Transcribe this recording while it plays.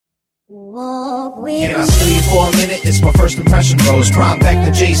Can I steal you for a minute? It's my first impression, bros. Prime back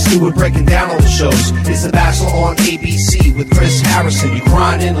to Jay Stewart breaking down all the shows. It's The Bachelor on ABC with Chris Harrison. You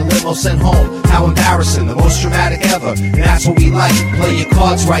crying in a limo sent home. How embarrassing. The most dramatic ever. And that's what we like. Play your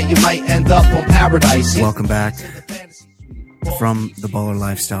cards right. You might end up on Paradise. Welcome back from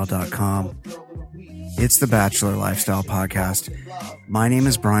theballerlifestyle.com. It's the Bachelor Lifestyle Podcast. My name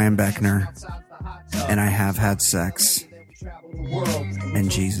is Brian Beckner, and I have had sex, and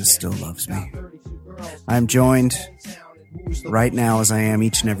Jesus still loves me. I'm joined right now, as I am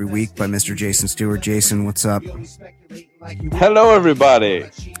each and every week, by Mr. Jason Stewart. Jason, what's up? Hello, everybody,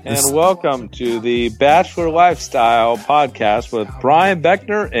 and welcome to the Bachelor Lifestyle Podcast with Brian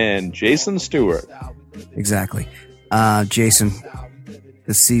Beckner and Jason Stewart. Exactly. Jason,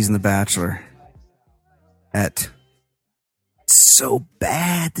 this season, The Bachelor, so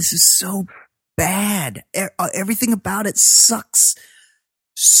bad. This is so bad. Everything about it sucks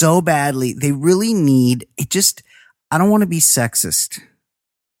so badly. They really need it. I don't want to be sexist.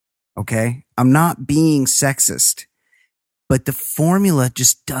 Okay. I'm not being sexist, but the formula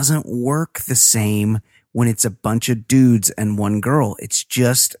just doesn't work the same when it's a bunch of dudes and one girl. It's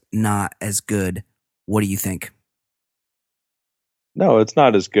just not as good. What do you think? No, it's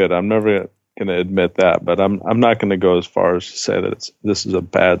not as good. I'm never going to admit that, but I'm not going to go as far as to say that this is a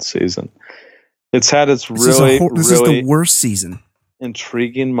bad season. It's had its this is the worst season.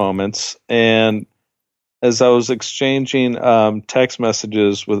 Intriguing moments, and as I was exchanging text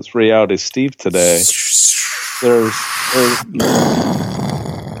messages with Reality Steve today, there's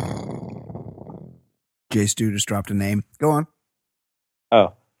Jay Stu just dropped a name. Go on.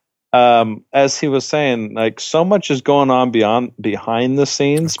 As he was saying, like, so much is going on behind the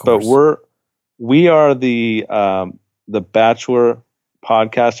scenes, but we are the Bachelor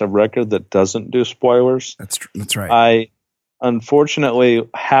podcast of record that doesn't do spoilers. That's right. I unfortunately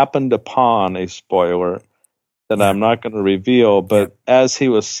happened upon a spoiler that I'm not going to reveal, but as he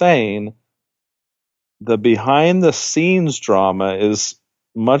was saying, the behind the scenes drama is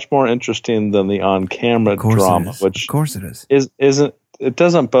much more interesting than the on camera drama, which of course it is. Isn't it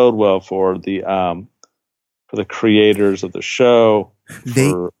doesn't bode well for the creators of the show,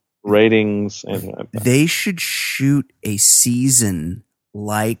 for ratings, anything like that. They should shoot a season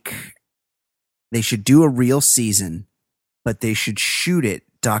they should do a real season, but they should shoot it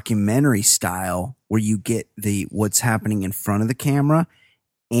documentary style, where you get what's happening in front of the camera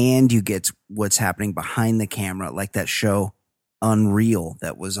and you get what's happening behind the camera, like that show Unreal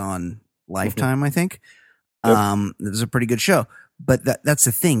that was on Lifetime, I think. Yep. It was a pretty good show. But that's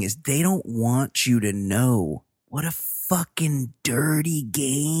the thing, is they don't want you to know what a fucking dirty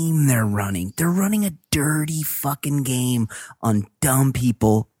game they're running. They're running a dirty fucking game on dumb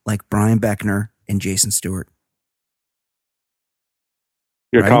people like Brian Beckner and Jason Stewart.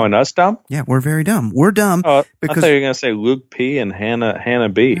 You're calling us dumb? Yeah, we're very dumb. We're dumb. Because I thought you were going to say Luke P. and Hannah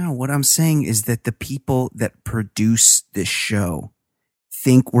B. No, what I'm saying is that the people that produce this show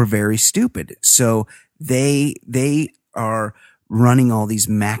think we're very stupid. So they are running all these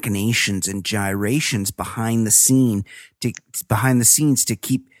machinations and gyrations behind the scenes to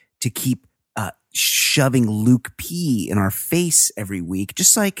keep shoving Luke P in our face every week.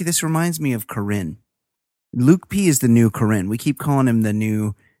 Just like this reminds me of Corinne. Luke P is the new Corinne. We keep calling him the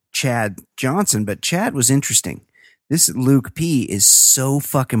new Chad Johnson, but Chad was interesting. This Luke P is so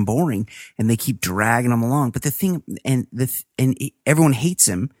fucking boring, and they keep dragging him along. But the thing, everyone hates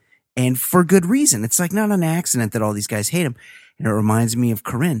him, and for good reason. It's like not an accident that all these guys hate him. And it reminds me of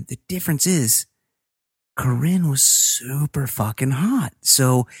Corinne. The difference is Corinne was super fucking hot.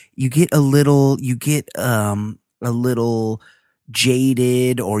 So you get a little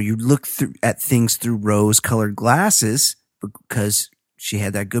jaded, or you look at things through rose-colored glasses because she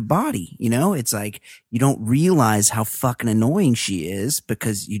had that good body. You know, it's like you don't realize how fucking annoying she is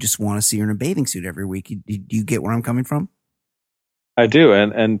because you just want to see her in a bathing suit every week. Do you get where I'm coming from? I do,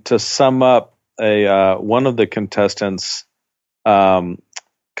 and to sum up one of the contestants' kind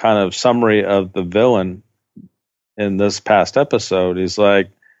of summary of the villain in this past episode, he's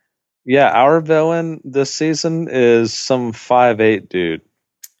like, yeah, our villain this season is some 5'8" dude.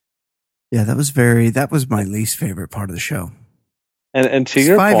 Yeah, that was my least favorite part of the show. And to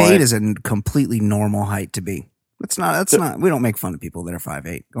your point, 5'8" is a completely normal height to be. That's not. We don't make fun of people that are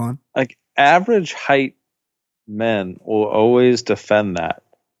 5'8". Go on. Like, average height men will always defend that,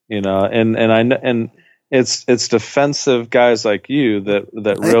 you know, and it's defensive guys like you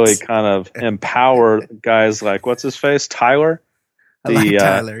that really kind of empower guys like, what's his face, Tyler. I like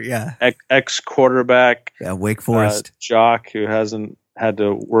Tyler, yeah. Ex-quarterback, Wake Forest jock who hasn't had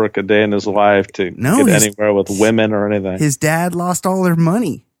to work a day in his life to get anywhere with women or anything. His dad lost all their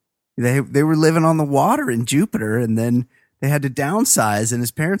money. They were living on the water in Jupiter, and then they had to downsize, and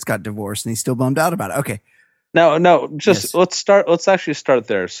his parents got divorced, and he's still bummed out about it. Okay. No, Yes. let's actually start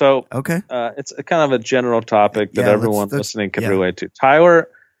there. So, Okay. it's a kind of a general topic that everyone listening can yeah. relate to.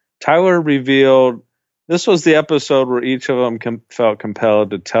 Tyler revealed this was the episode where each of them felt compelled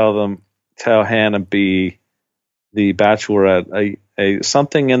to tell Hannah B, the Bachelorette, a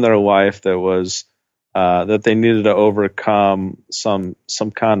something in their life that was that they needed to overcome some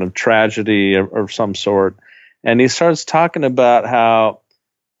kind of tragedy or some sort. And he starts talking about how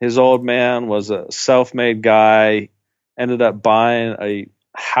his old man was a self-made guy, ended up buying a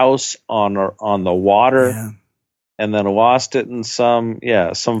house on the water, and then lost it in some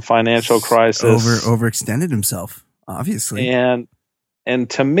financial crisis. Overextended himself, obviously. And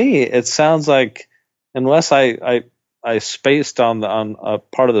to me, it sounds like, unless I spaced on a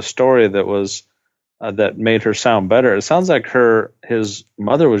part of the story that was that made her sound better, it sounds like his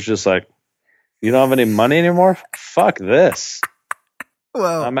mother was just like, "You don't have any money anymore? Fuck this.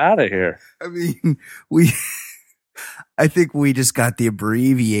 Well, I'm out of here." I mean, I think we just got the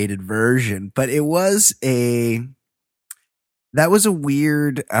abbreviated version, but that was a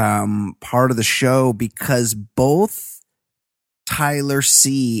weird part of the show, because both Tyler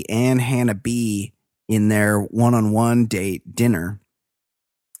C and Hannah B in their one-on-one dinner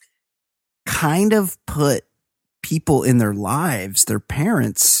kind of put people in their lives, their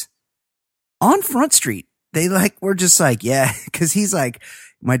parents, on Front Street. They were just like, yeah, because he's like,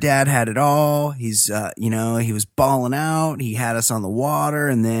 my dad had it all. He's, he was balling out. He had us on the water,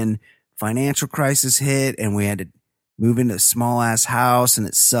 and then financial crisis hit, and we had to move into a small ass house, and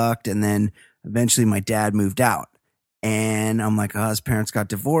it sucked. And then eventually my dad moved out, and I'm like, oh, his parents got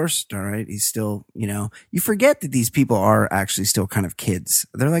divorced. All right. He's still, you forget that these people are actually still kind of kids.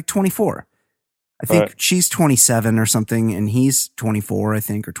 They're like 24. I think she's 27 or something, and he's 24, I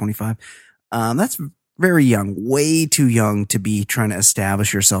think, or 25. That's very young, way too young to be trying to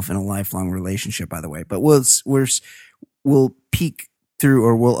establish yourself in a lifelong relationship, by the way. But we'll peek through,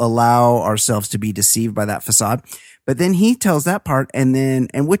 or we'll allow ourselves to be deceived by that facade. But then he tells that part,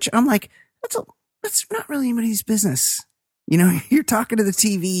 and which I'm like, that's not really anybody's business. You're talking to the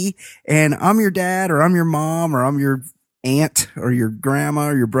TV, and I'm your dad, or I'm your mom, or I'm your aunt, or your grandma,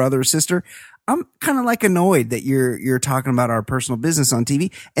 or your brother or sister. I'm kind of annoyed that you're talking about our personal business on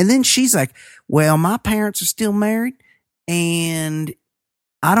TV. And then she's like, well, my parents are still married, and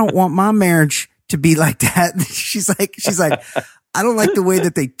I don't want my marriage to be like that. She's like, I don't like the way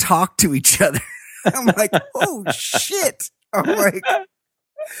that they talk to each other. I'm like, oh shit. I'm like,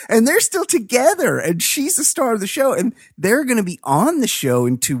 and they're still together, and she's the star of the show, and they're going to be on the show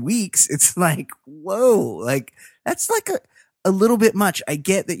in 2 weeks. It's like, whoa, that's a little bit much. I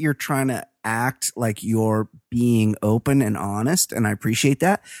get that you're trying to act like you're being open and honest, and I appreciate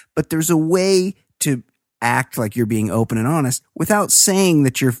that. But there's a way to act like you're being open and honest without saying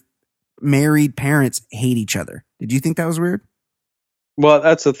that your married parents hate each other. Did you think that was weird? Well,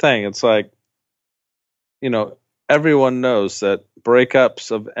 that's the thing. It's like, everyone knows that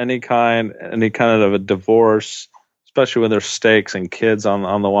breakups of any kind of a divorce, especially when there's stakes and kids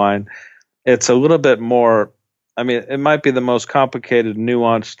on the line, it's a little bit more. I mean, it might be the most complicated,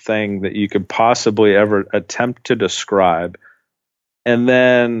 nuanced thing that you could possibly ever attempt to describe. And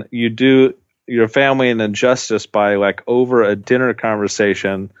then you do your family an injustice by, over a dinner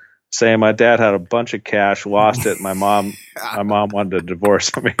conversation, saying my dad had a bunch of cash, lost it. My mom wanted a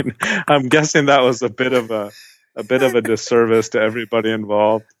divorce. I mean, I'm guessing that was a bit of a disservice to everybody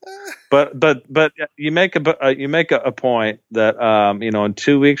involved. But you make a point that in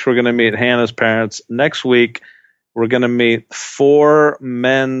 2 weeks we're going to meet Hannah's parents. Next week we're going to meet 4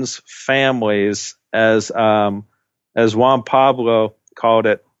 men's families, as Juan Pablo called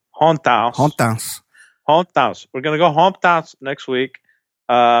it, hometowns. We're going to go hometowns next week.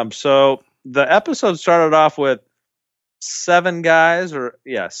 So the episode started off with 7 guys,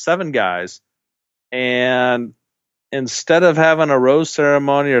 and instead of having a rose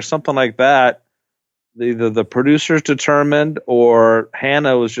ceremony or something like that, either the producers determined, or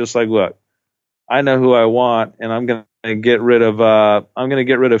Hannah was just like, look, I know who I want, and I'm going to get rid of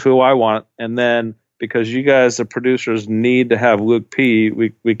who I want. And then, because you guys, the producers, need to have Luke P,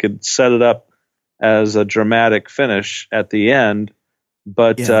 we could set it up as a dramatic finish at the end.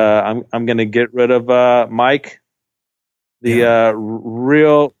 But I'm going to get rid of Mike, the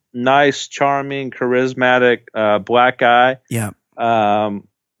real nice, charming, charismatic black guy. Yeah.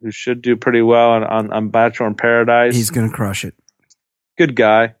 Who should do pretty well on Bachelor in Paradise. He's going to crush it. Good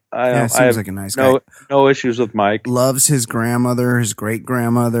guy. Seems like a nice guy. No issues with Mike. Loves his grandmother, his great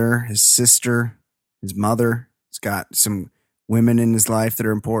grandmother, his sister, his mother. He's got some women in his life that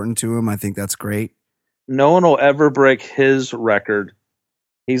are important to him. I think that's great. No one will ever break his record.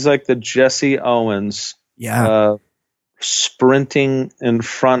 He's like the Jesse Owens, sprinting in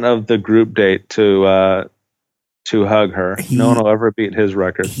front of the group date to hug her. No one will ever beat his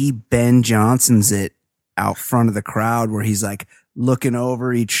record. He Ben Johnson's it out front of the crowd where he's like looking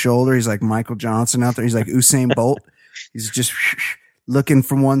over each shoulder. He's like Michael Johnson out there. He's like Usain Bolt. He's just looking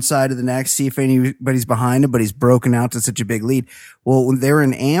from one side to the next, see if anybody's behind him, but he's broken out to such a big lead. Well, when they were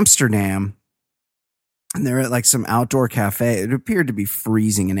in Amsterdam and they're at like some outdoor cafe, it appeared to be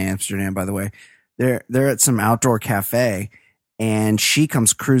freezing in Amsterdam, by the way. They're at some outdoor cafe and she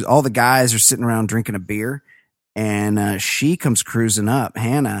comes cruise. All the guys are sitting around drinking a beer and she comes cruising up,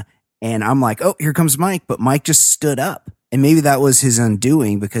 Hannah. And I'm like, oh, here comes Mike. But Mike just stood up. And maybe that was his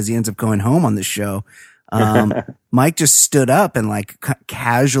undoing because he ends up going home on this show. Mike just stood up and like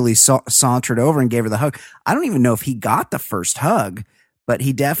casually sauntered over and gave her the hug. I don't even know if he got the first hug, but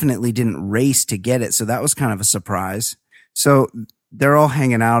he definitely didn't race to get it. So that was kind of a surprise. So they're all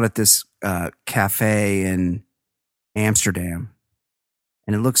hanging out at this cafe in Amsterdam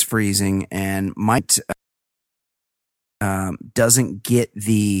and it looks freezing. And Mike doesn't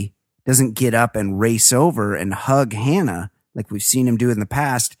get up and race over and hug Hannah like we've seen him do in the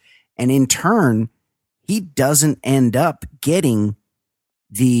past. And in turn, he doesn't end up getting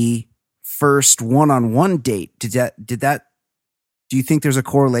the first one-on-one date. Do you think there's a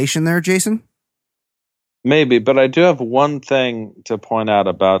correlation there, Jason? Maybe, but I do have one thing to point out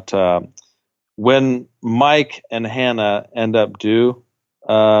about when Mike and Hannah end up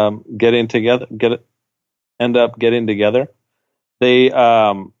getting together.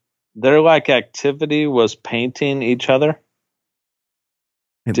 Their like activity was painting each other.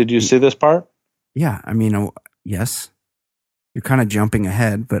 Did you see this part? Yeah, I mean, yes. You're kind of jumping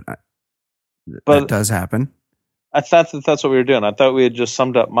ahead, but that does happen. I thought that's what we were doing. I thought we had just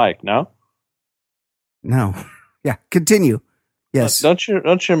summed up Mike. No. Yeah, continue. Yes. Don't you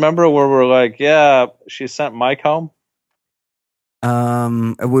remember where we're like, yeah, she sent Mike home?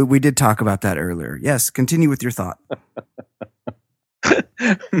 We did talk about that earlier. Yes, continue with your thought.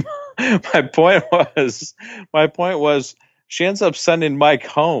 My point was she ends up sending Mike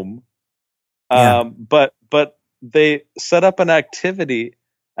home. But they set up an activity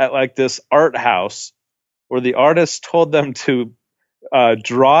at like this art house where the artist told them to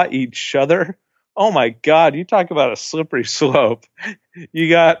draw each other. Oh my God, you talk about a slippery slope.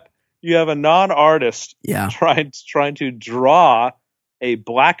 You have a non-artist trying to draw a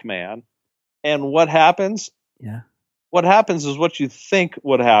black man, and what happens? Yeah. What happens is what you think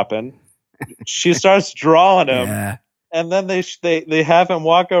would happen. She starts drawing him. Yeah. And then they have him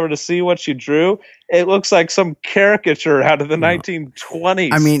walk over to see what she drew. It looks like some caricature out of the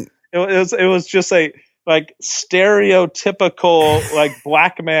 1920s. I mean, it was just a like stereotypical like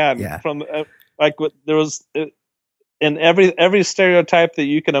black man from like there was in every stereotype that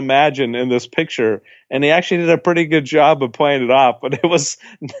you can imagine in this picture. And he actually did a pretty good job of playing it off, but it was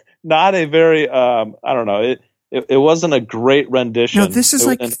not a very I don't know. It wasn't a great rendition. No, this is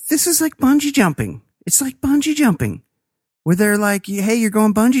like bungee jumping. It's like bungee jumping. Where they're like, hey, you're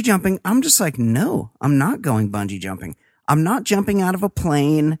going bungee jumping. I'm just like, no, I'm not going bungee jumping. I'm not jumping out of a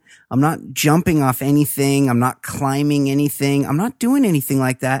plane. I'm not jumping off anything. I'm not climbing anything. I'm not doing anything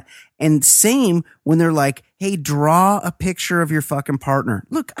like that. And same when they're like, hey, draw a picture of your fucking partner.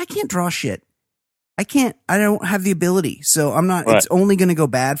 Look, I can't draw shit. I don't have the ability. So I'm not, It's only going to go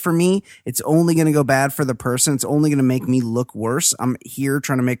bad for me. It's only going to go bad for the person. It's only going to make me look worse. I'm here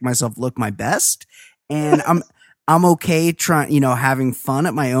trying to make myself look my best. And I'm okay trying, having fun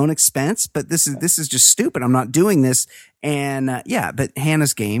at my own expense, but this is just stupid. I'm not doing this. And but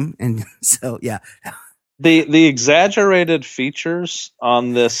Hannah's game. And so, yeah. The exaggerated features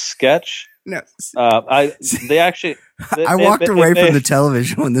on this sketch. No, I walked away from the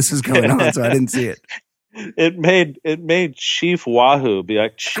television when this was going on, so I didn't see it. It made Chief Wahoo be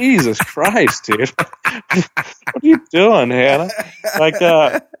like, Jesus Christ, dude. What are you doing, Hannah? Like,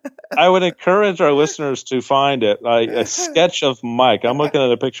 I would encourage our listeners to find it, like a sketch of Mike. I'm looking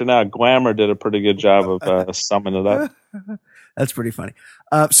at a picture now. Glamour did a pretty good job of summing it up. That's pretty funny.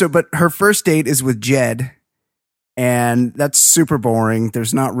 But her first date is with Jed, and that's super boring.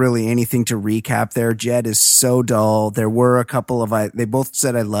 There's not really anything to recap there. Jed is so dull. There were a couple of, they both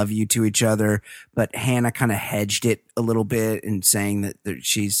said I love you to each other, but Hannah kind of hedged it a little bit and saying that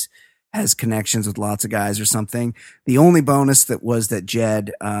she's has connections with lots of guys or something. The only bonus that was that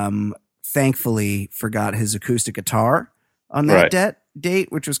Jed, thankfully forgot his acoustic guitar on that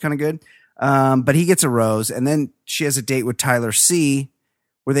date, which was kind of good. But he gets a rose, and then she has a date with Tyler C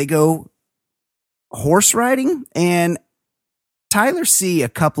where they go horse riding. And Tyler C a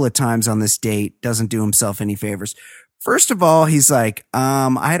couple of times on this date doesn't do himself any favors. First of all, he's like,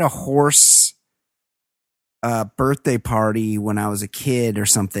 I had a horse birthday party when I was a kid or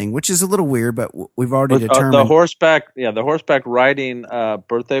something, which is a little weird, but we've already determined the horseback riding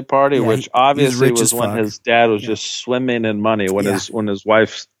birthday party, which obviously was when his dad was just swimming in money when his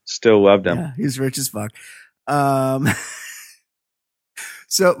wife still loved him. Yeah, he's rich as fuck.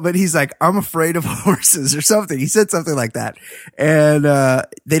 So, but he's like, I'm afraid of horses or something. He said something like that. And,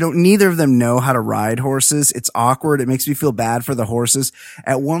 neither of them know how to ride horses. It's awkward. It makes me feel bad for the horses.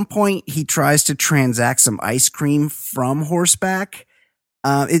 At one point, he tries to transact some ice cream from horseback.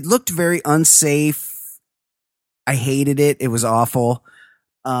 It looked very unsafe. I hated it. It was awful.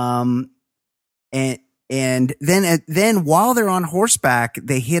 And then while they're on horseback,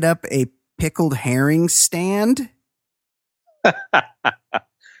 they hit up a pickled herring stand.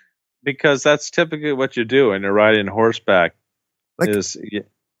 Because that's typically what you do when you're riding horseback. Is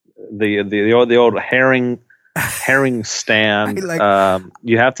the old herring stand.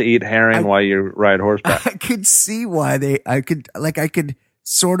 You have to eat herring while you ride horseback. I could see why I could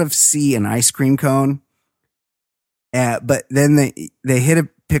sort of see an ice cream cone. But then they hit a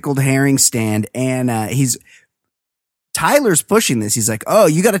pickled herring stand, and Tyler's pushing this. He's like, "Oh,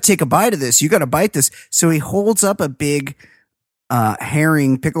 you got to take a bite of this. You got to bite this." So he holds up a big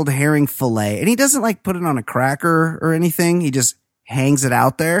pickled herring fillet, and he doesn't like put it on a cracker or anything. He just hangs it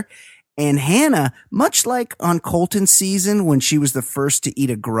out there. And Hannah, much like on Colton's season when she was the first to eat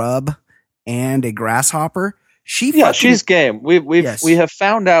a grub and a grasshopper, she's game. We have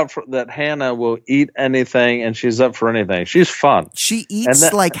found out that Hannah will eat anything, and she's up for anything. She's fun. She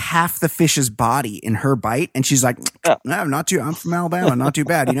eats like half the fish's body in her bite, and she's like, "No, I'm from Alabama, not too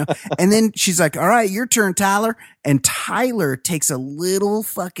bad, you know." And then she's like, "All right, your turn, Tyler." And Tyler takes a little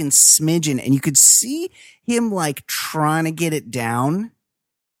fucking smidgen, and you could see him like trying to get it down.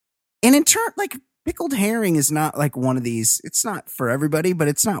 And in turn, like, pickled herring is not like one of these. It's not for everybody, but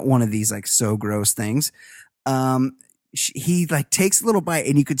it's not one of these like so gross things. He like takes a little bite,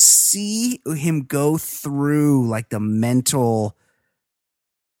 and you could see him go through like the mental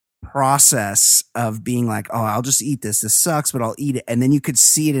process of being like, "Oh, I'll just eat this. This sucks, but I'll eat it." And then you could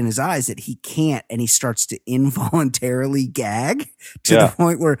see it in his eyes that he can't, and he starts to involuntarily gag to the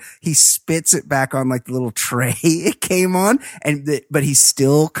point where he spits it back on like the little tray it came on, but he's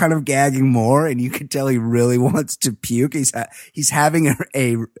still kind of gagging more, and you could tell he really wants to puke. He's having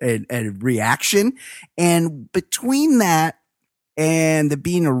a reaction, and between that and the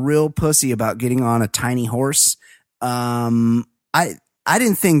being a real pussy about getting on a tiny horse, I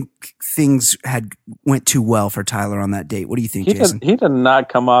didn't think things went too well for Tyler on that date. What do you think, Jason? He did not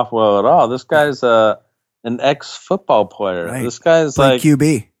come off well at all. This guy's an ex-football player. Right. This guy's like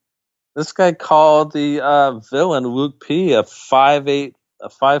QB. This guy called the villain Luke P a 5'8", a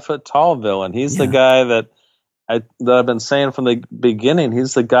 5 foot tall villain. He's the guy that I've been saying from the beginning.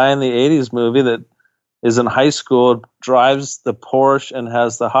 He's the guy in the '80s movie that is in high school, drives the Porsche, and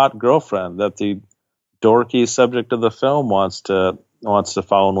has the hot girlfriend that the dorky subject of the film wants to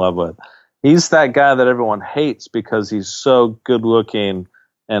fall in love with. He's that guy that everyone hates because he's so good looking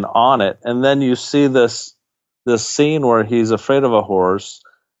and on it. And then you see this scene where he's afraid of a horse,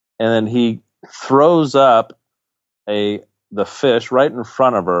 and then he throws up the fish right in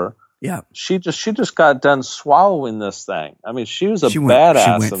front of her. Yeah. She just got done swallowing this thing. I mean, she was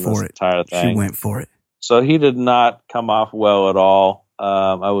badass in this entire thing. She went for it. So he did not come off well at all.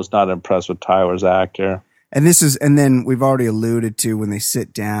 I was not impressed with Tyler's act here. And then we've already alluded to when they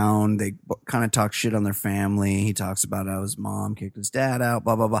sit down, they kind of talk shit on their family. He talks about how his mom kicked his dad out,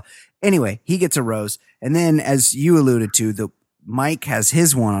 blah, blah, blah. Anyway, he gets a rose. And then, as you alluded to, Mike has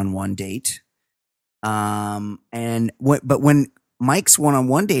his one-on-one date. But when Mike's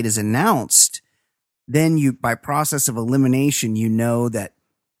one-on-one date is announced, then by process of elimination, you know that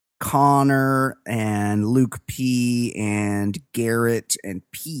Connor and Luke P and Garrett and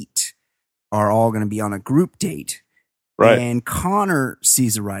Pete are all going to be on a group date. Right. And Connor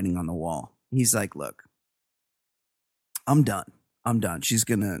sees the writing on the wall. He's like, "Look, I'm done. She's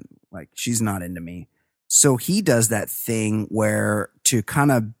not into me." So he does that thing where, to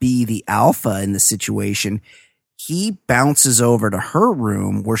kind of be the alpha in the situation, he bounces over to her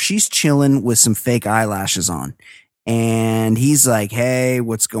room where she's chilling with some fake eyelashes on. And he's like, "Hey,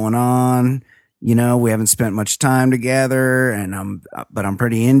 what's going on? You know, we haven't spent much time together, but I'm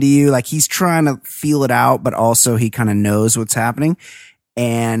pretty into you." Like, he's trying to feel it out, but also he kind of knows what's happening.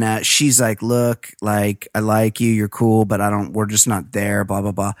 And she's like, "Look, like, I like you. You're cool, but we're just not there, blah,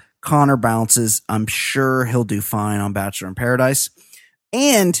 blah, blah." Connor bounces. I'm sure he'll do fine on Bachelor in Paradise.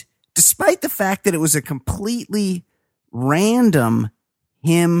 And despite the fact that it was a completely random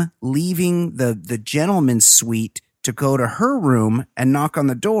him leaving the gentleman's suite to go to her room and knock on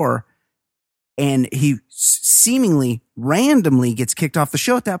the door. And he seemingly randomly gets kicked off the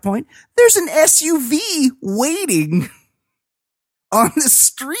show at that point. There's an SUV waiting on the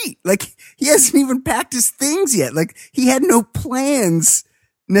street. Like, he hasn't even packed his things yet. Like, he had no plans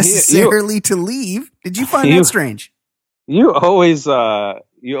necessarily to leave. Did you find that strange? You always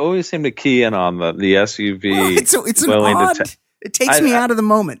seem to key in on the SUV. Well, it's an odd. It takes me out of the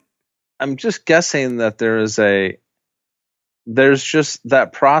moment. I'm just guessing that there's just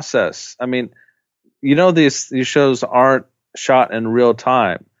that process. I mean, these shows aren't shot in real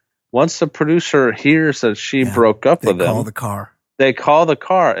time. Once the producer hears that she broke up with him, they call the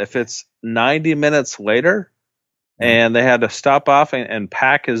car. If it's 90 minutes later and they had to stop off and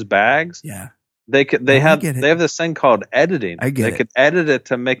pack his bags, they have this thing called editing. They could edit it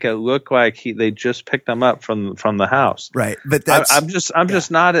to make it look like they just picked him up from the house. Right, but I'm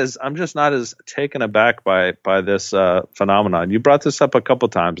just not as taken aback by this phenomenon. You brought this up a couple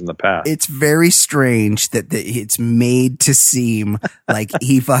times in the past. It's very strange that it's made to seem like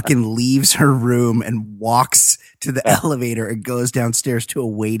he fucking leaves her room and walks to the elevator and goes downstairs to a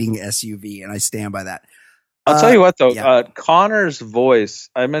waiting SUV, and I stand by that. I'll tell you what, though, Connor's voice.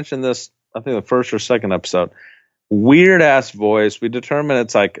 I mentioned this, I think, the first or second episode. Weird ass voice. We determine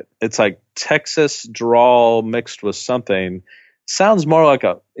it's like Texas drawl mixed with something. Sounds more like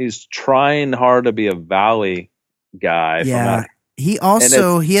he's trying hard to be a Valley guy. Yeah. He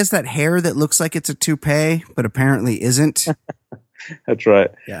has that hair that looks like it's a toupee, but apparently isn't. That's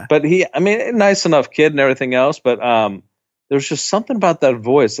right. Yeah. But nice enough kid and everything else. But there's just something about that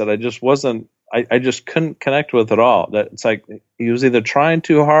voice that I just couldn't connect with at all. That it's like he was either trying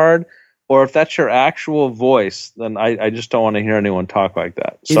too hard, or if that's your actual voice, then I just don't want to hear anyone talk like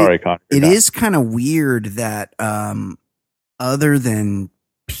that. Sorry, Connor. It is kind of weird that other than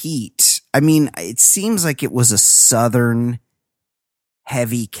Pete, I mean, it seems like it was a Southern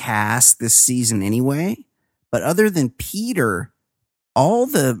heavy cast this season anyway. But other than Peter, all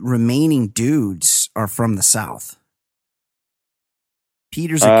the remaining dudes are from the South.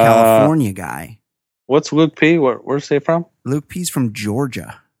 Peter's a California guy. What's Luke P? Where's he from? Luke P's from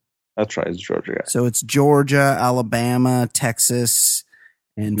Georgia. That's right, he's Georgia guy. So it's Georgia, Alabama, Texas,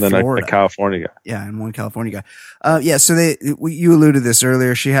 and then Florida. A California guy. Yeah, and one California guy. So you alluded to this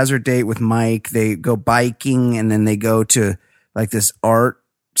earlier. She has her date with Mike. They go biking, and then they go to like this art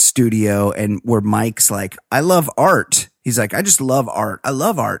studio, and where Mike's like, I love art. He's like, I just love art. I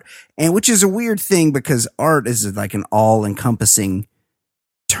love art. And which is a weird thing because art is like an all-encompassing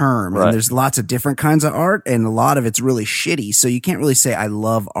term, right? And there's lots of different kinds of art, and a lot of it's really shitty. So you can't really say I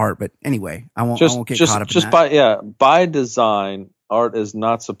love art. But anyway, I won't get caught up in that. By design, art is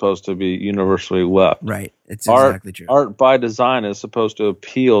not supposed to be universally loved. Right. It's exactly true. Art by design is supposed to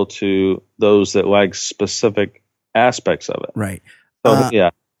appeal to those that like specific aspects of it. Right. So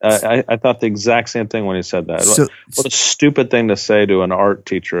I thought the exact same thing when he said that. What a stupid thing to say to an art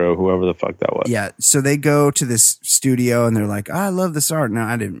teacher or whoever the fuck that was. Yeah. So they go to this studio and they're like, I love this art. No,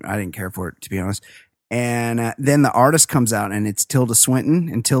 I didn't care for it, to be honest. And then the artist comes out and it's Tilda Swinton,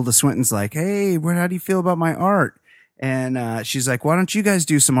 and Tilda Swinton's like, hey, how do you feel about my art? And she's like, why don't you guys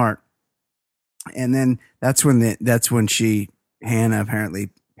do some art? And then that's when Hannah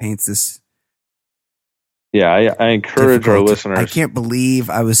apparently paints this. Yeah, I encourage our listeners. I can't believe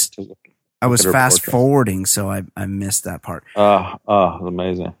I was fast forwarding, so I missed that part.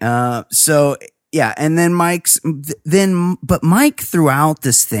 Amazing. So yeah, and then but Mike throughout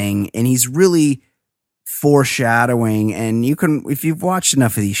this thing, and he's really foreshadowing, and if you've watched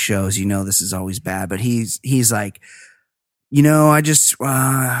enough of these shows, you know this is always bad, but he's like, I just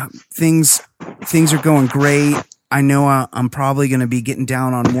things are going great. I know I'm probably going to be getting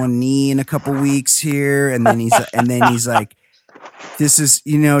down on one knee in a couple weeks here. And then he's like, this is,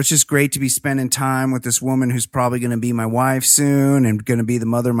 it's just great to be spending time with this woman who's probably going to be my wife soon and going to be the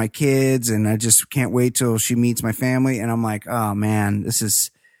mother of my kids. And I just can't wait till she meets my family. And I'm like, oh man, this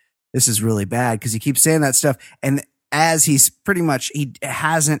is really bad. Cause he keeps saying that stuff. And as he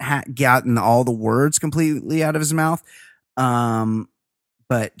hasn't gotten all the words completely out of his mouth. And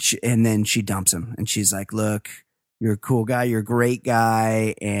then she dumps him and she's like, look, you're a cool guy. You're a great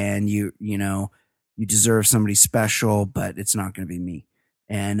guy. And you deserve somebody special, but it's not going to be me.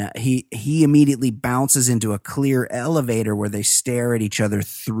 And he immediately bounces into a clear elevator where they stare at each other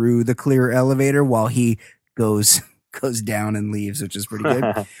through the clear elevator while he goes down and leaves, which is pretty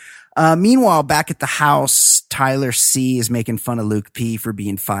good. Meanwhile, back at the house, Tyler C is making fun of Luke P for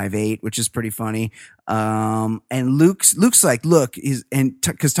being 5'8", which is pretty funny. And Luke's like, look,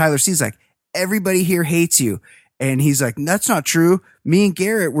 because Tyler C's like, everybody here hates you. And he's like, that's not true. Me and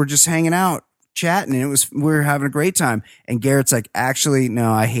Garrett were just hanging out, chatting, and we were having a great time. And Garrett's like, actually,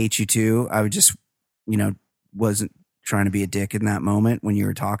 no, I hate you too. I would just, wasn't trying to be a dick in that moment when you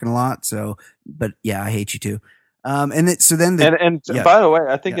were talking a lot. So, but yeah, I hate you too. By the way,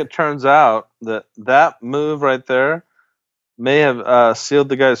 I think it turns out that move right there may have sealed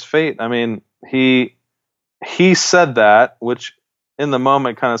the guy's fate. I mean, he said that, which in the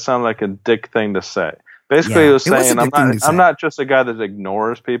moment kind of sounded like a dick thing to say. Basically, he was saying, "I'm not just a guy that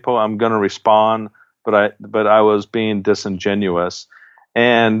ignores people. I'm going to respond, but I was being disingenuous."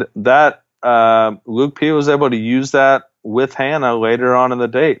 And that Luke P was able to use that with Hannah later on in the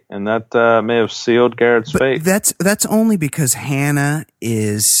date, and that may have sealed Garrett's fate. That's only because Hannah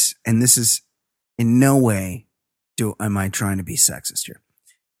is, and this is in no way am I trying to be sexist here.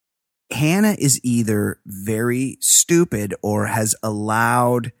 Hannah is either very stupid or has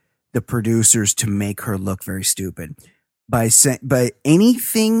allowed the producers to make her look very stupid by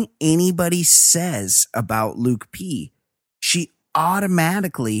anything anybody says about Luke P. She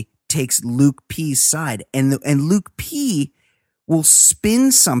automatically takes Luke P's side, and Luke P will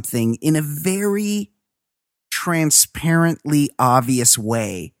spin something in a very transparently obvious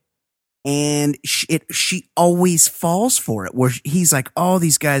way, and she always falls for it. Where he's like, "Oh,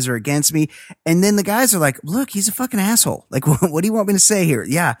 these guys are against me," and then the guys are like, "Look, he's a fucking asshole. Like, what do you want me to say here?"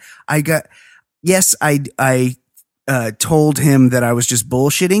 Yeah, I told him that I was just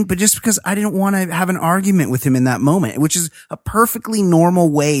bullshitting, but just because I didn't want to have an argument with him in that moment, which is a perfectly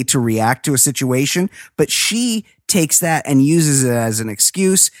normal way to react to a situation. But she takes that and uses it as an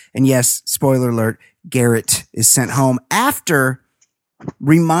excuse. And yes, spoiler alert, Garrett is sent home after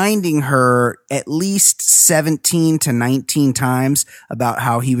reminding her at least 17 to 19 times about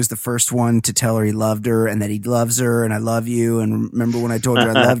how he was the first one to tell her he loved her and that he loves her, and I love you, and remember when I told you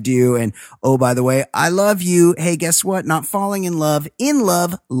I loved you, and oh, by the way, I love you. Hey, guess what? Not falling in love,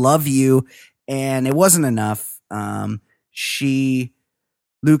 love you. And it wasn't enough. Luke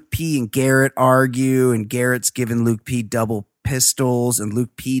P and Garrett argue, and Garrett's giving Luke P double pistols, and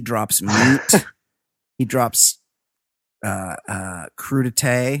Luke P drops meat. He drops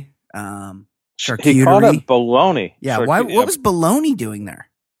crudité, charcuterie. He called it bologna. Yeah, what was bologna doing there?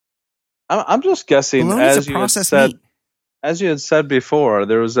 I'm just guessing. Bologna's a processed meat. As you had said before,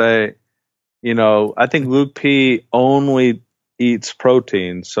 there was I think Luke P only eats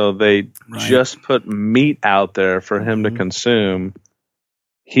protein, so they just put meat out there for him to consume.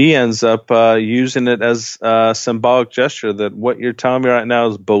 He ends up using it as a symbolic gesture that what you're telling me right now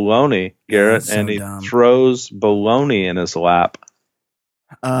is baloney, Garrett, and he throws baloney in his lap.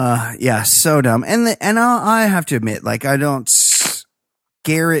 Yeah, so dumb. And I have to admit, like,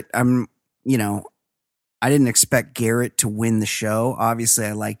 Garrett, I didn't expect Garrett to win the show. Obviously,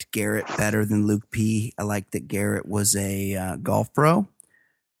 I liked Garrett better than Luke P. I liked that Garrett was a golf pro.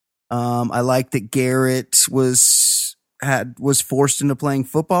 I liked that Garrett was forced into playing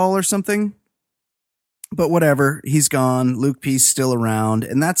football or something. But whatever, he's gone. Luke P's still around,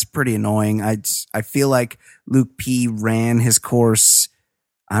 and that's pretty annoying. I feel like Luke P ran his course,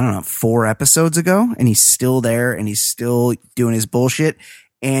 I don't know, 4 episodes ago, and he's still there, and he's still doing his bullshit.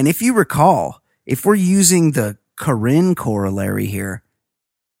 And if you recall, if we're using the Corinne corollary here,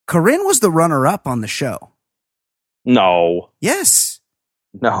 Corinne was the runner-up on the show. No. Yes.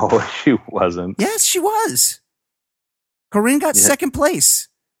 No, she wasn't. Yes, she was. Corinne got second place.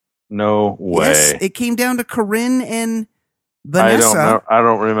 No way. Yes, it came down to Corinne and Vanessa. I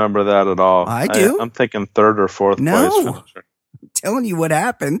don't remember that at all. I do. I'm thinking 3rd or 4th place. No. I'm telling you what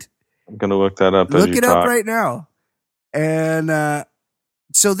happened. I'm going to look that up. Look it up right now. And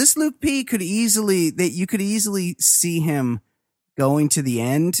so this Luke P you could easily see him going to the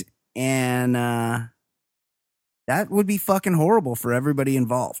end, and that would be fucking horrible for everybody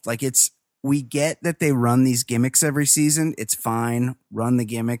involved. Like, we get that they run these gimmicks every season. It's fine. Run the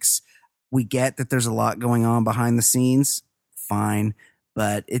gimmicks. We get that there's a lot going on behind the scenes. Fine.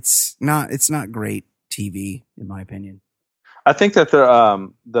 But it's not great TV, in my opinion. I think that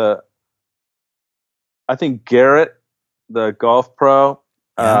I think Garrett, the golf pro,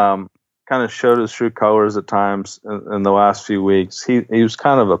 kind of showed his true colors at times in the last few weeks. He was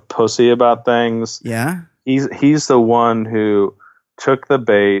kind of a pussy about things. Yeah. He's the one who took the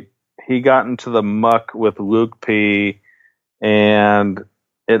bait. He got into the muck with Luke P, and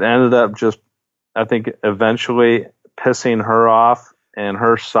it ended up just, I think, eventually pissing her off and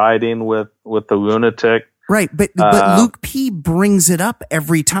her siding with the lunatic. Right, but Luke P brings it up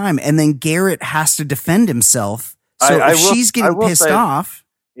every time, and then Garrett has to defend himself. So if she's getting pissed off,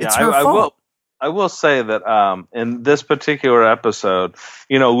 it's her fault. I will say that in this particular episode,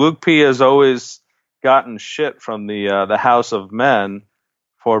 Luke P has always gotten shit from the House of Men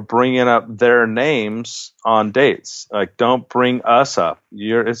for bringing up their names on dates. Like, don't bring us up.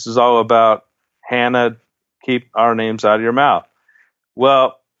 This is all about Hannah. Keep our names out of your mouth.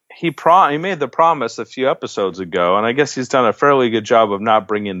 Well, he made the promise a few episodes ago, and I guess he's done a fairly good job of not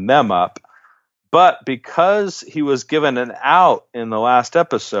bringing them up. But because he was given an out in the last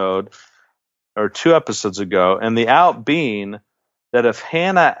episode, or 2 episodes ago, and the out being that if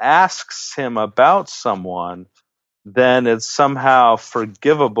Hannah asks him about someone, then it's somehow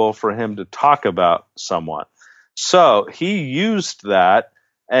forgivable for him to talk about someone. So he used that,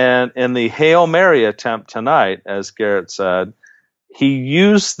 and in the Hail Mary attempt tonight, as Garrett said, he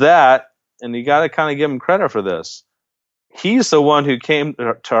used that, and you got to kind of give him credit for this. He's the one who came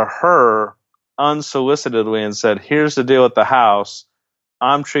to her unsolicitedly and said, here's the deal with the house.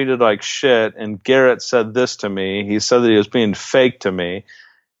 I'm treated like shit, and Garrett said this to me. He said that he was being fake to me.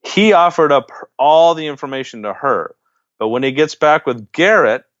 He offered up all the information to her. But when he gets back with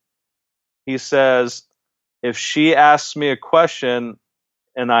Garrett, he says, if she asks me a question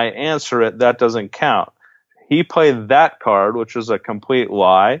and I answer it, that doesn't count. He played that card, which was a complete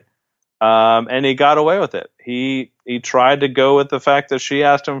lie, and he got away with it. He tried to go with the fact that she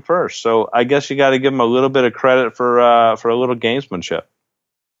asked him first. So I guess you got to give him a little bit of credit for a little gamesmanship.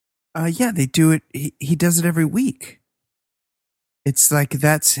 Yeah, they do it. He does it every week. It's like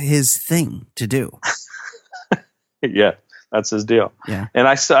that's his thing to do. Yeah, that's his deal. Yeah, and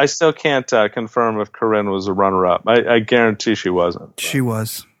I still can't confirm if Corinne was a runner-up. I guarantee she wasn't. She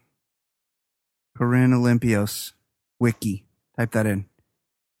was. Corinne Olympios. Wiki. Type that in.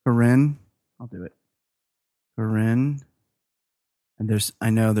 Corinne. I'll do it. Corinne. And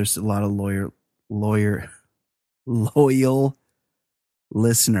I know there's a lot of loyal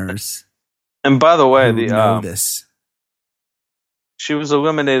listeners. And by the way, this. She was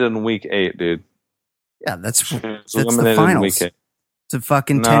eliminated in week 8, dude. Yeah, that's the finals. It's a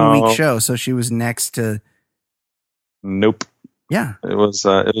fucking 10-week show, so she was next to. Nope. Yeah, it was.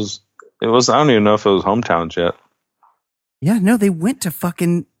 I don't even know if it was hometowns yet. Yeah, no, they went to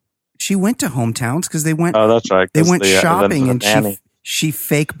fucking. She went to hometowns because they went. Oh, that's right. They went shopping and she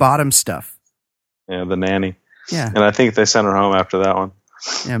fake bottom stuff. Yeah, the nanny. Yeah, and I think they sent her home after that one.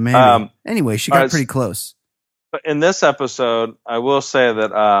 Yeah, maybe. Anyway, she got pretty close. But in this episode, I will say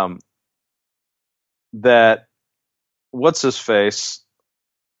that that what's his face,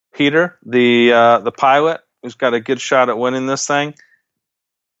 Peter, the pilot who's got a good shot at winning this thing,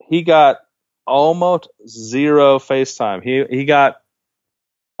 he got almost zero FaceTime. He got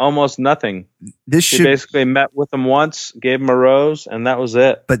almost nothing. She basically met with him once, gave him a rose, and that was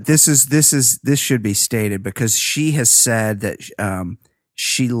it. But this should be stated because she has said that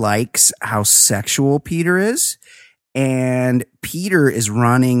she likes how sexual Peter is. And Peter is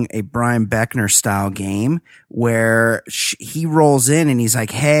running a Brian Beckner style game where he rolls in and he's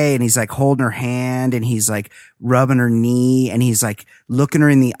like, hey, and he's like holding her hand and he's like rubbing her knee and he's like looking her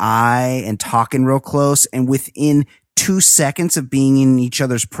in the eye and talking real close. And within 2 seconds of being in each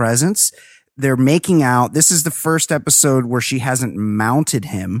other's presence, they're making out. This is the first episode where she hasn't mounted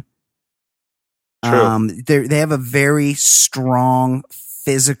him. True. They have a very strong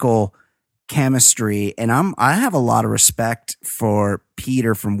physical chemistry, and I have a lot of respect for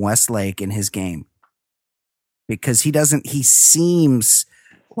Peter from Westlake and his game because he seems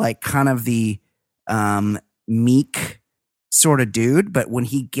like kind of the meek sort of dude, but when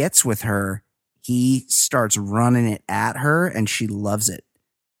he gets with her, he starts running it at her and she loves it.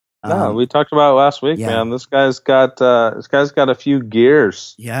 No, we talked about it last week, man. This guy's got a few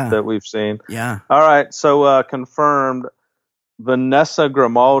gears that we've seen. Yeah. All right, so confirmed. Vanessa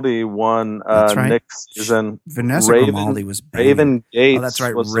Grimaldi won next season. Vanessa Grimaldi was Raven Gates. Oh, that's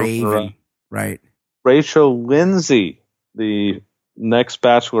right, Raven. Right. Rachel Lindsay, the next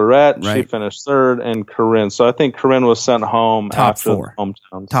Bachelorette, she finished 3rd, and Corinne. So I think Corinne was sent home after the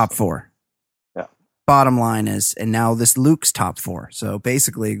hometowns. Top 4. Yeah. Bottom line is, and now this Luke's top 4. So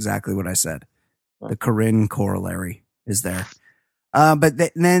basically exactly what I said. The Corinne corollary is there. But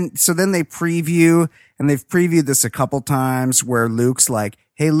then they preview, and they've previewed this a couple times where Luke's like,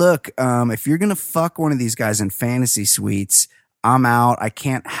 hey, look, if you're going to fuck one of these guys in fantasy suites, I'm out. I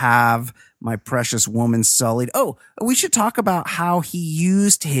can't have my precious woman sullied. Oh, we should talk about how he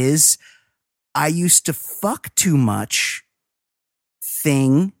used his I used to fuck too much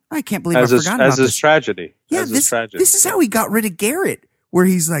thing. I can't believe I forgot about this. As his tragedy. Yeah, this is how he got rid of Garrett, where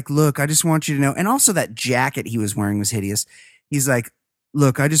he's like, look, I just want you to know. And also that jacket he was wearing was hideous. He's like,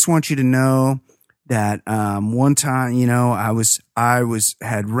 look, I just want you to know that one time, I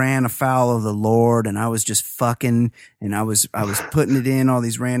had ran afoul of the Lord and I was just fucking and I was putting it in all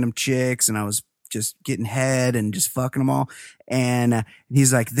these random chicks and I was just getting head and just fucking them all. And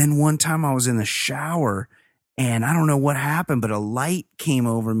he's like, then one time I was in the shower and I don't know what happened, but a light came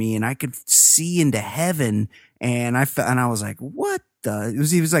over me and I could see into heaven. And I was like, what the?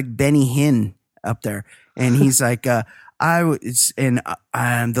 He was like Benny Hinn up there. And he's like, the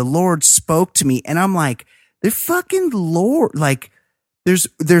Lord spoke to me. And I'm like, the fucking Lord, like,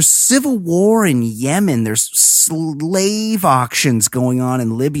 there's civil war in Yemen. There's slave auctions going on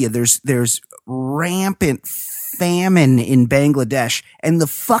in Libya. There's rampant famine in Bangladesh, and the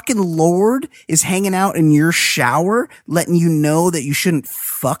fucking Lord is hanging out in your shower, letting you know that you shouldn't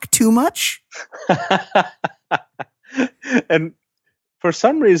fuck too much. And for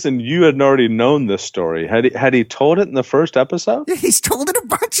some reason, you had already known this story. Had he told it in the first episode? Yeah, he's told it a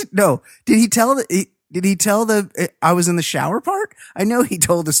bunch of. No, did he tell the? Did he tell I was in the shower part? I know he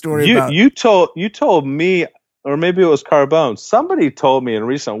told the story about. You told me, or maybe it was Carbone. Somebody told me in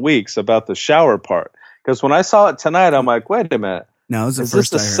recent weeks about the shower part. Because when I saw it tonight, I'm like, wait a minute. No, it was is this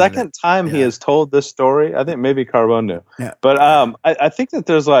the second time he has told this story? I think maybe Carbone knew. Yeah. But I think that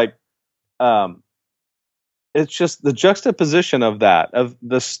there's like, it's just the juxtaposition of that, of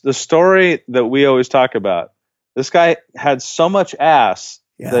the story that we always talk about. This guy had so much ass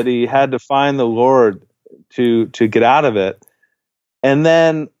that he had to find the Lord to get out of it. And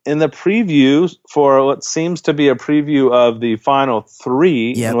then in the preview for what seems to be a preview of the final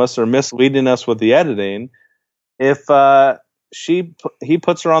 3, unless they're misleading us with the editing, if he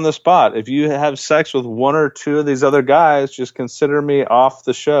puts her on the spot. If you have sex with one or two of these other guys, just consider me off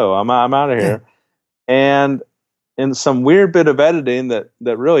the show. I'm out of here. And in some weird bit of editing that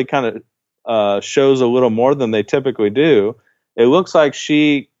really kind of shows a little more than they typically do, it looks like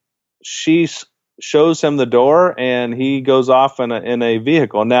she shows him the door and he goes off in a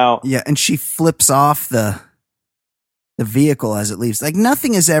vehicle. Now, and she flips off the vehicle as it leaves. Like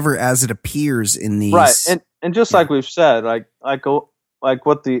nothing is ever as it appears in these. Right. And just like we've said, like what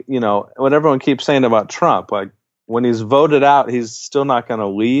what everyone keeps saying about Trump, like when he's voted out, he's still not going to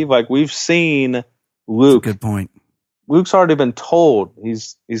leave. Like we've seen Luke. That's a good point. Luke's already been told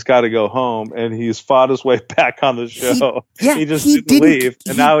he's got to go home, and he's fought his way back on the show. He just didn't leave,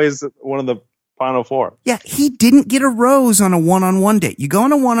 and now he's one of the final 4. Yeah, he didn't get a rose on a one-on-one date. You go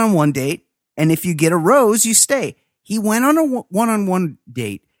on a one-on-one date, and if you get a rose, you stay. He went on a one-on-one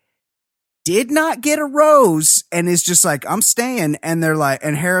date, did not get a rose, and is just like, I'm staying. And they're like,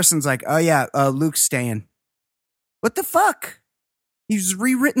 and Harrison's like, oh yeah, Luke's staying. What the fuck? He's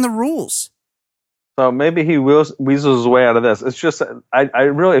rewritten the rules. So maybe he weasels his way out of this. It's just I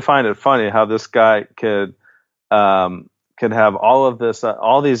really find it funny how this guy could have all of this,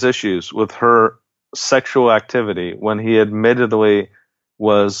 all these issues with her sexual activity when he admittedly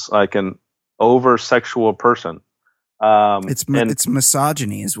was like an over sexual person. It's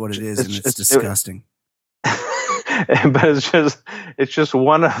misogyny is what it is, and it's disgusting. But it's just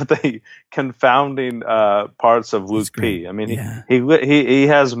one of the confounding parts of Luke P. I mean, he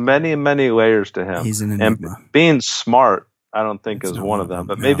has many layers to him. He's an enigma. And being smart, I don't think is one of them,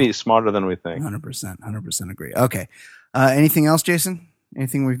 but maybe he's smarter than we think. 100% agree. Okay. Anything else, Jason?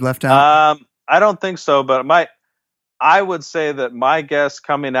 Anything we've left out? I don't think so, but I would say that my guess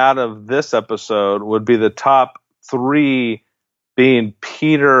coming out of this episode would be the top 3 being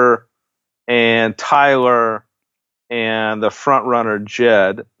Peter and Tyler and the front runner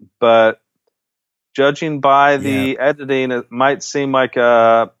Jed, but judging by the editing, it might seem like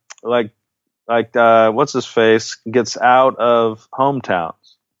what's his face gets out of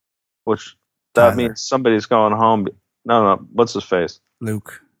hometowns, which that means somebody's going home. No, what's his face?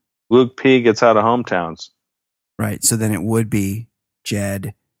 Luke P gets out of hometowns. Right. So then it would be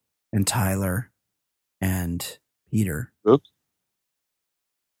Jed and Tyler and Peter. Oops.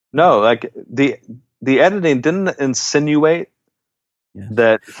 No, like the editing didn't insinuate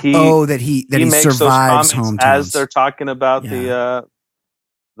that he survives hometowns as they're talking about the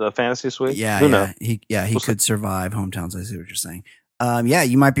fantasy suite. He could survive hometowns. I see what you're saying.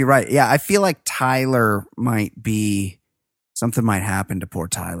 You might be right. Yeah, I feel like Tyler something might happen to poor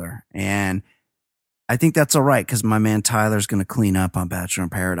Tyler, and I think that's all right because my man Tyler's going to clean up on Bachelor in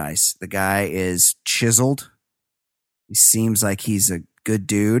Paradise. The guy is chiseled. He seems like he's a good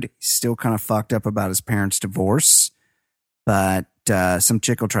dude. He's still kind of fucked up about his parents' divorce, but some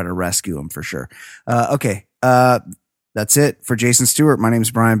chick will try to rescue him for sure. Okay. That's it for Jason Stewart. My name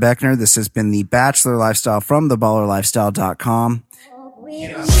is Brian Beckner. This has been the Bachelor Lifestyle from theballerlifestyle.com.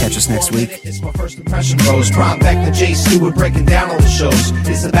 Catch us next week. It's my first impression rose. Prime Vector, J. Stewart breaking down all the shows.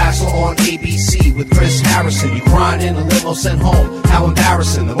 It's The Bachelor on ABC with Chris Harrison. You crying in a limo sent home. How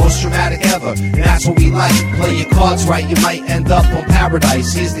embarrassing, the most dramatic ever. And that's what we like. Play your cards right, you might end up on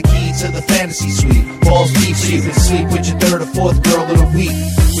Paradise. Here's the key to the fantasy suite. Balls deep so you can sleep with your third or fourth girl of the week.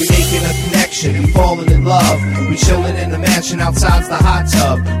 We making a connection, we falling in love. We chilling in the mansion outside's the hot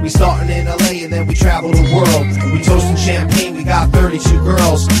tub. We starting in LA and then we travel the world. We toasting champagne, we got 32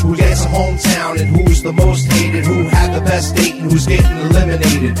 girls. Who gets a hometown and who's the most hated? Who had the best date and who's getting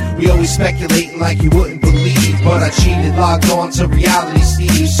eliminated? We always speculating like you wouldn't believe, but I cheated, logged on to reality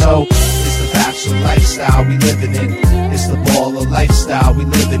Steve. So it's the Bachelor lifestyle we living in. It's the baller lifestyle we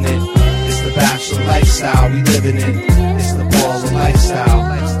living in. It's the Bachelor lifestyle we living in. It's the baller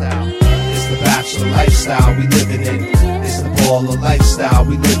lifestyle. It's the Bachelor lifestyle we living in. It's the baller lifestyle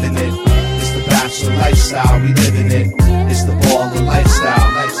we living in. It's the Bachelor lifestyle we living in. It's the baller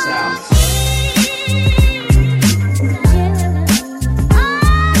lifestyle.